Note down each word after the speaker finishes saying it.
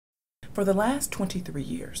For the last 23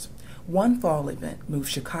 years, one fall event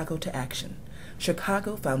moved Chicago to action.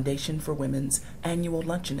 Chicago Foundation for Women's Annual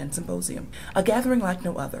Luncheon and Symposium, a gathering like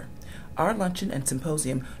no other. Our luncheon and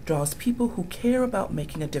symposium draws people who care about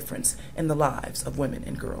making a difference in the lives of women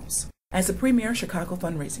and girls. As a premier Chicago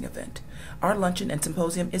fundraising event, our luncheon and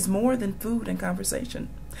symposium is more than food and conversation.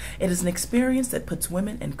 It is an experience that puts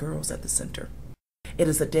women and girls at the center. It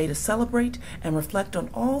is a day to celebrate and reflect on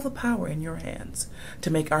all the power in your hands to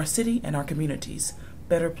make our city and our communities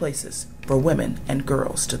better places for women and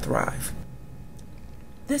girls to thrive.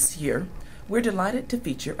 This year, we're delighted to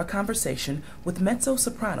feature a conversation with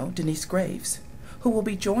mezzo-soprano Denise Graves, who will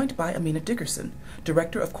be joined by Amina Dickerson,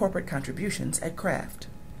 Director of Corporate Contributions at Kraft.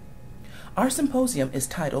 Our symposium is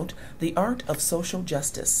titled The Art of Social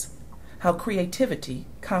Justice: How Creativity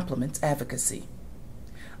Complements Advocacy.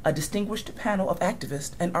 A distinguished panel of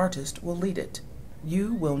activists and artists will lead it.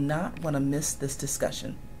 You will not want to miss this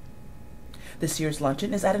discussion. This year's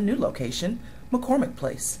luncheon is at a new location, McCormick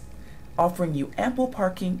Place, offering you ample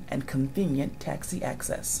parking and convenient taxi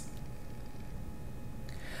access.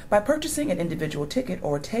 By purchasing an individual ticket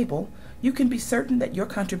or a table, you can be certain that your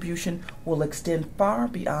contribution will extend far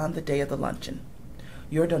beyond the day of the luncheon.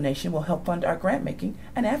 Your donation will help fund our grant-making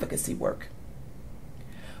and advocacy work.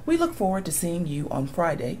 We look forward to seeing you on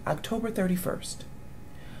Friday, October 31st.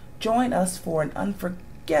 Join us for an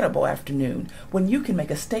unforgettable afternoon when you can make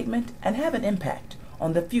a statement and have an impact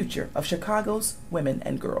on the future of Chicago's women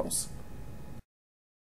and girls.